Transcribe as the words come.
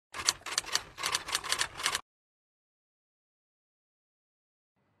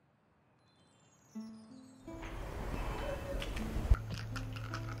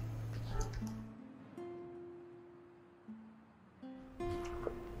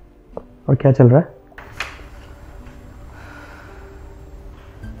और क्या चल रहा है?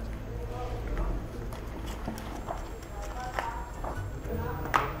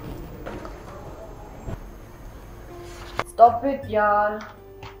 स्टॉप इट यार,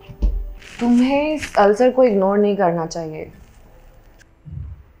 तुम्हें इस अल्सर को इग्नोर नहीं करना चाहिए।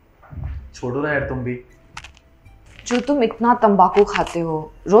 छोड़ो ना यार तुम भी। जो तुम इतना तंबाकू खाते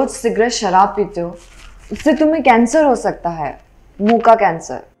हो, रोज सिगरेट शराब पीते हो, उससे तुम्हें कैंसर हो सकता है, मुंह का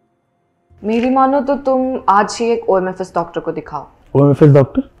कैंसर। मेरी मानो तो तुम आज ही एक OMFS डॉक्टर को दिखाओ। OMFS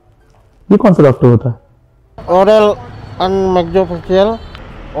doctor? ये कौन सा डॉक्टर होता है? Oral and maxillofacial.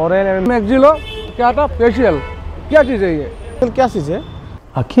 Oral and maxillo क्या था? फेशियल क्या चीज़ है ये? क्या चीज़ है?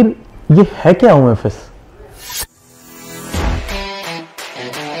 आखिर ये है क्या OMFS?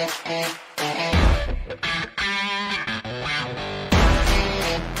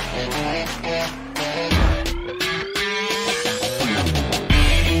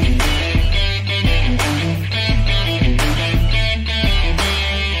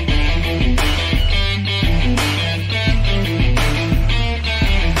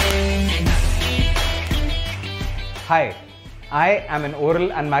 Hi, I am an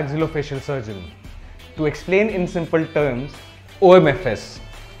oral and maxillofacial surgeon. To explain in simple terms, OMFS.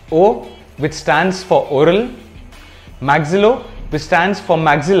 O, which stands for oral, maxillo, which stands for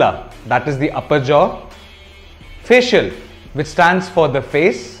maxilla, that is the upper jaw, facial, which stands for the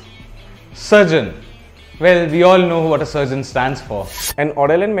face, surgeon. Well, we all know what a surgeon stands for. An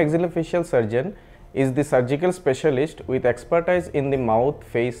oral and maxillofacial surgeon is the surgical specialist with expertise in the mouth,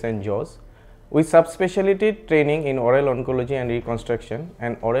 face and jaws. With subspecialty training in oral oncology and reconstruction,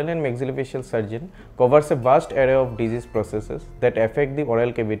 an oral and maxillofacial surgeon covers a vast array of disease processes that affect the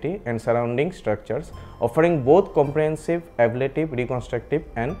oral cavity and surrounding structures, offering both comprehensive, ablative, reconstructive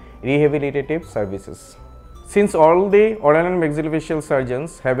and rehabilitative services. Since all the oral and maxillofacial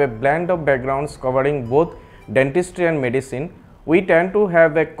surgeons have a blend of backgrounds covering both dentistry and medicine, we tend to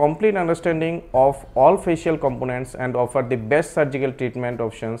have a complete understanding of all facial components and offer the best surgical treatment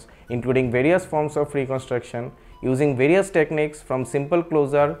options, including various forms of reconstruction using various techniques from simple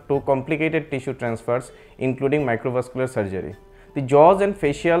closure to complicated tissue transfers, including microvascular surgery. The jaws and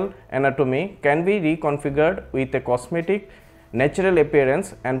facial anatomy can be reconfigured with a cosmetic, natural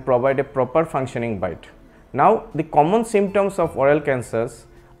appearance and provide a proper functioning bite. Now, the common symptoms of oral cancers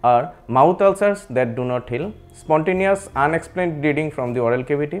are mouth ulcers that do not heal, spontaneous unexplained bleeding from the oral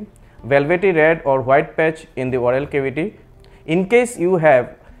cavity, velvety red or white patch in the oral cavity. In case you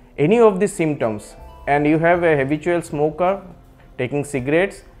have any of these symptoms and you have a habitual smoker, taking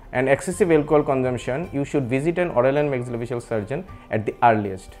cigarettes and excessive alcohol consumption, you should visit an oral and maxillofacial surgeon at the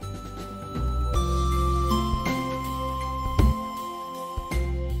earliest.